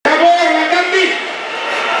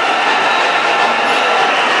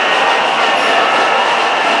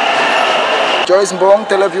Joyce Mbong,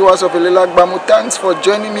 televiewers of Limbe-Cameroon, thanks for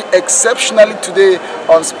joining me exceptionally today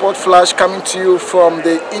on Sportflash, coming to you from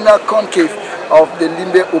the inner concave of the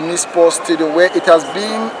Limbe-Cameroon Sports Stadium, where it has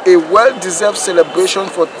been a well-deserved celebration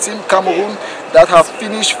for Team Cameroon that have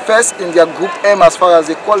finished first in their Group M as far as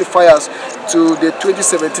the qualifiers to the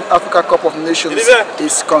 2017 Africa Cup of Nations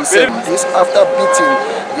is concerned. This after beating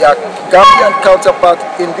their Gambian counterpart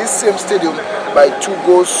in this same stadium by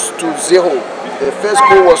 2-0. The first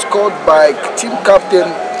goal was scored by team captain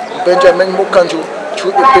Benjamin Mokanjo through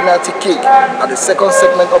a penalty kick. At the second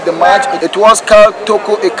segment of the match, it was Karl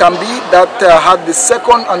Toko Ekambi that had the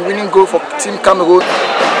second and winning goal for Team Cameroon.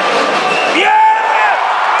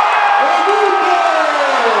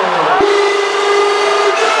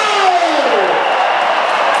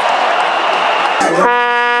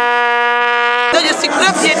 Je suis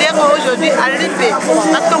très fière aujourd'hui à Limbe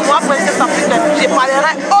parce que moi, princesse africaine, je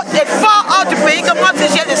parlerai haut et fort hors du pays que moi,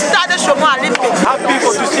 j'ai le stade chez moi à Limbe. Happy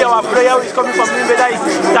to see our player who is coming from Limbe that is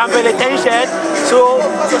damn attention. So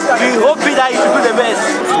we hope that he should do the best.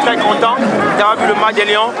 Je suis très content d'avoir vu le match des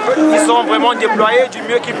Lions. Ils sont vraiment déployés du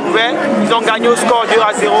mieux qu'ils pouvaient. Ils ont gagné au score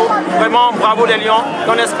 2-0. Vraiment bravo les Lions.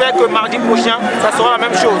 On espère que mardi prochain, ça sera la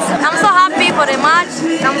même chose. I'm so happy for the match.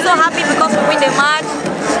 I'm so happy because we win the match.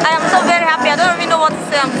 I am so very happy. I don't even know what to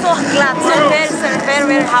say. I'm so glad, so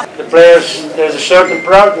very happy. The players, there's a certain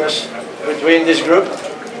proudness between this group.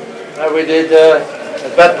 We did a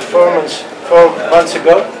bad performance 4 months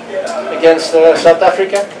ago against South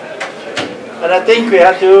Africa, and I think we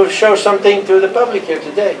had to show something to the public here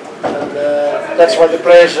today. And that's what the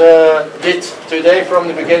players did today from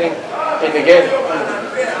the beginning in the game.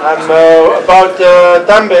 About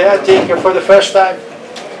Tambe, I think for the first time,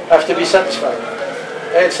 have to be satisfied.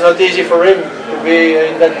 It's not easy for him to be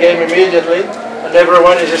in that game immediately, and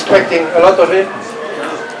everyone is expecting a lot of him.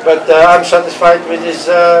 But I'm satisfied with his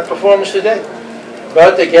performance today.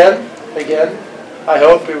 But again, I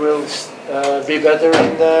hope he will be better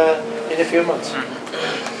in a few months.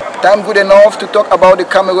 Time good enough to talk about the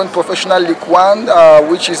Cameroon Professional League 1,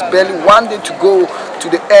 which is barely 1 day to go to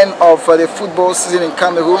the end of the football season in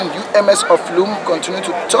Cameroon. UMS of Loom continue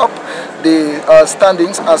to top the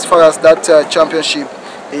standings as far as that championship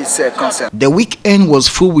is concerned. The weekend was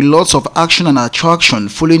full with lots of action and attraction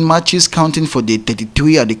following matches counting for the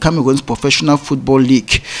 33 at the Cameroon's Professional Football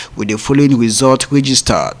League, with the following result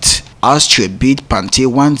registered. Astre beat Pante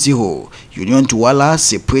 1-0. Union Douala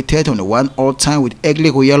separated on a 1-all tie with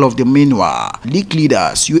Aigle Royal of the Manoir. League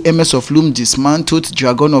leaders UMS of Loom dismantled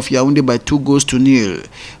Dragon of Yaoundé by 2-0.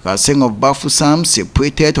 Racing of Bafoussam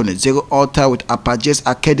separated on a 0-all tie with Apaches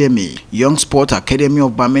Academy. Young Sport Academy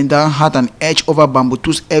of Bamenda had an edge over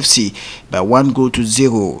Bamboutus FC by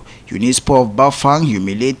 1-0. Unisport of Bafang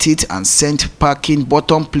humiliated and sent packing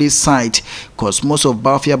bottom place side Cosmos of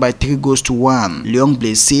Bafia by 3-1. Leon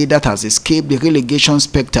Blessé, that has escaped the relegation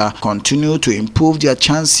spectre, continue to improve their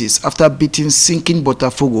chances after beating sinking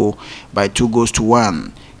Botafogo by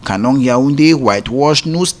 2-1. Canon Yaoundé whitewashed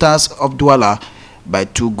New Stars of Douala by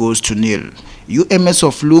 2-0. UMS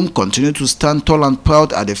of Loom continue to stand tall and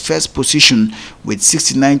proud at the first position with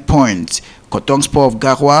 69 points. Cotton Sport of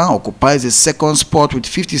Garoua occupies the second spot with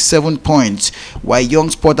 57 points, while Young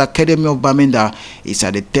Sport Academy of Bamenda is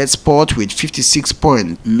at the third spot with 56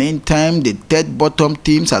 points. Meantime, the third bottom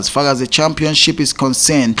teams as far as the championship is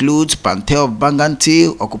concerned includes Panther of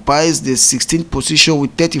Bangante occupies the 16th position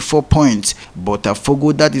with 34 points.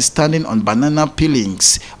 Botafogo, that is standing on banana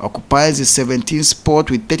peelings, occupies the 17th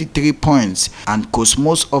spot with 33 points, and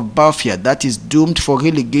Cosmos of Bafia, that is doomed for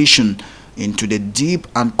relegation into the deep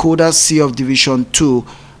and colder sea of Division 2,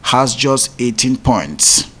 has just 18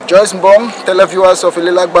 points. Joyce Mbong, televiewers of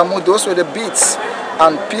Limbe-Cameroon, those were the bits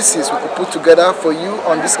and pieces we could put together for you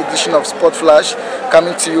on this edition of Sport Flash,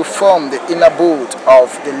 coming to you from the inner board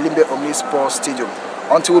of the Limbe-Cameroon Sports Stadium.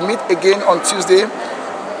 Until we meet again on Tuesday,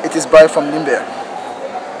 it is bye from Limbe.